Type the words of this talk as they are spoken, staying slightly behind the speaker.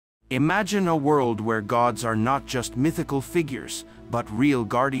Imagine a world where gods are not just mythical figures, but real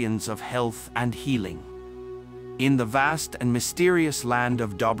guardians of health and healing. In the vast and mysterious land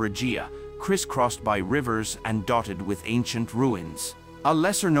of Darzalas, crisscrossed by rivers and dotted with ancient ruins, a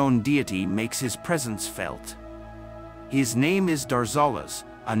lesser-known deity makes his presence felt. His name is Darzalas,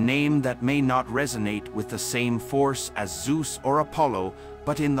 a name that may not resonate with the same force as Zeus or Apollo,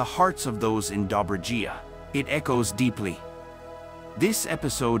 but in the hearts of those in Darzalas, it echoes deeply. This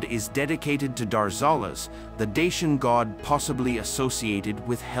episode is dedicated to Darzalas, the Dacian god possibly associated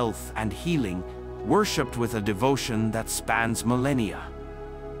with health and healing, worshipped with a devotion that spans millennia.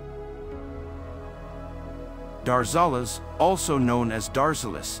 Darzalas, also known as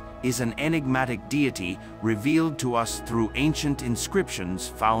Darzalas, is an enigmatic deity revealed to us through ancient inscriptions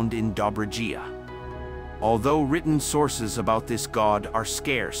found in Darzalas. Although written sources about this god are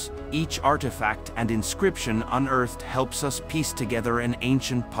scarce, each artifact and inscription unearthed helps us piece together an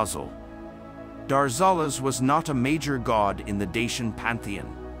ancient puzzle. Darzalas was not a major god in the Dacian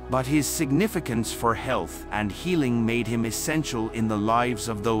pantheon, but his significance for health and healing made him essential in the lives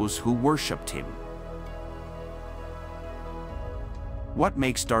of those who worshipped him. What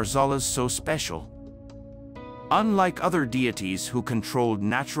makes Darzalas so special? Unlike other deities who controlled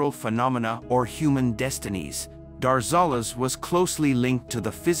natural phenomena or human destinies, Darzalas was closely linked to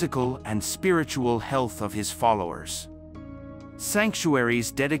the physical and spiritual health of his followers. Sanctuaries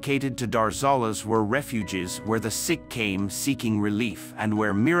dedicated to Darzalas were refuges where the sick came seeking relief and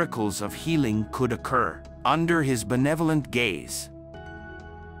where miracles of healing could occur under his benevolent gaze.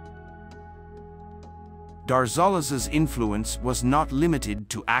 Darzalas's influence was not limited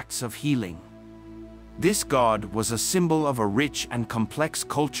to acts of healing. This god was a symbol of a rich and complex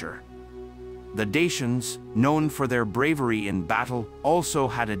culture. The Dacians, known for their bravery in battle, also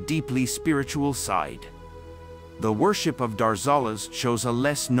had a deeply spiritual side. The worship of Darzalas shows a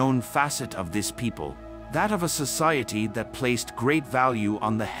less-known facet of this people, that of a society that placed great value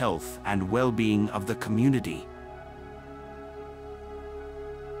on the health and well-being of the community.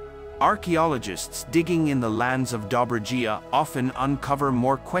 Archaeologists digging in the lands of Darzalas often uncover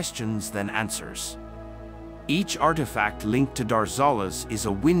more questions than answers. Each artifact linked to Darzalas is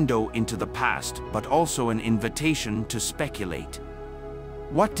a window into the past, but also an invitation to speculate.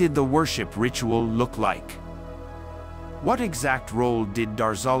 What did the worship ritual look like? What exact role did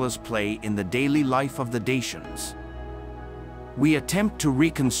Darzalas play in the daily life of the Dacians? We attempt to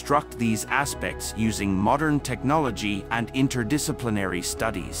reconstruct these aspects using modern technology and interdisciplinary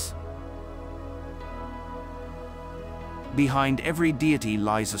studies. Behind every deity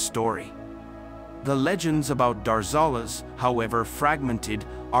lies a story. The legends about Darzalas, however fragmented,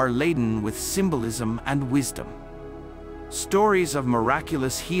 are laden with symbolism and wisdom. Stories of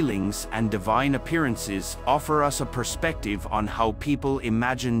miraculous healings and divine appearances offer us a perspective on how people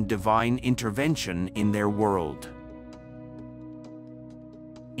imagine divine intervention in their world.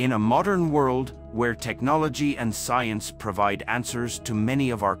 In a modern world where technology and science provide answers to many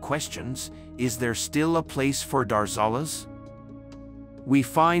of our questions, is there still a place for Darzalas? We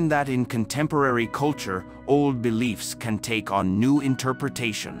find that in contemporary culture, old beliefs can take on new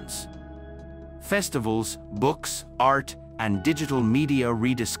interpretations. Festivals, books, art, and digital media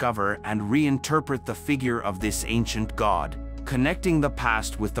rediscover and reinterpret the figure of this ancient god, connecting the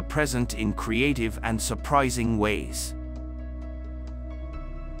past with the present in creative and surprising ways.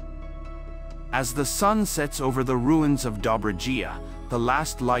 As the sun sets over the ruins of Darzalas, the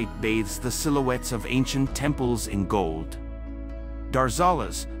last light bathes the silhouettes of ancient temples in gold.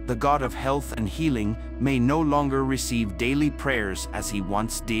 Darzalas, the god of health and healing, may no longer receive daily prayers as he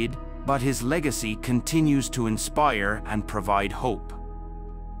once did, but his legacy continues to inspire and provide hope.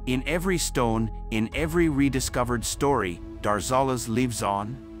 In every stone, in every rediscovered story, Darzalas lives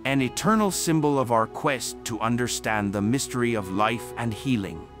on, an eternal symbol of our quest to understand the mystery of life and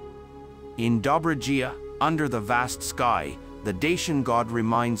healing. In Darzalas, under the vast sky, the Dacian god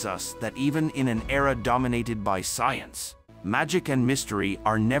reminds us that even in an era dominated by science, magic and mystery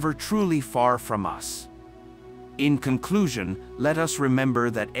are never truly far from us. In conclusion, let us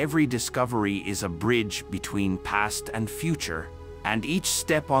remember that every discovery is a bridge between past and future, and each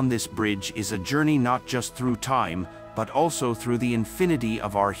step on this bridge is a journey not just through time, but also through the infinity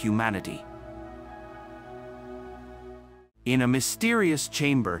of our humanity. In a mysterious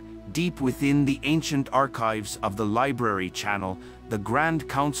chamber, deep within the ancient archives of the Library Channel, the Grand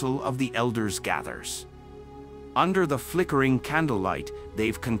Council of the Elders gathers. Under the flickering candlelight,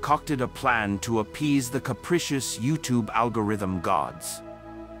 they've concocted a plan to appease the capricious YouTube algorithm gods.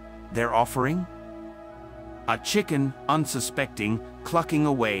 Their offering? A chicken, unsuspecting, clucking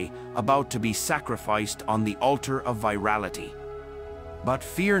away, about to be sacrificed on the altar of virality. But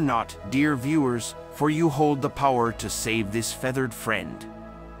fear not, dear viewers, for you hold the power to save this feathered friend.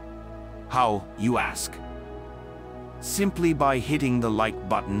 How, you ask? Simply by hitting the like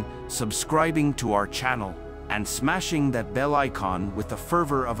button, subscribing to our channel, and smashing that bell icon with the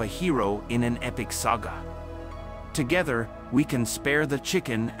fervor of a hero in an epic saga. Together, we can spare the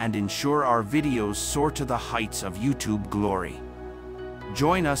chicken and ensure our videos soar to the heights of YouTube glory.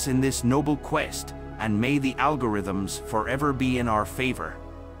 Join us in this noble quest, and may the algorithms forever be in our favor.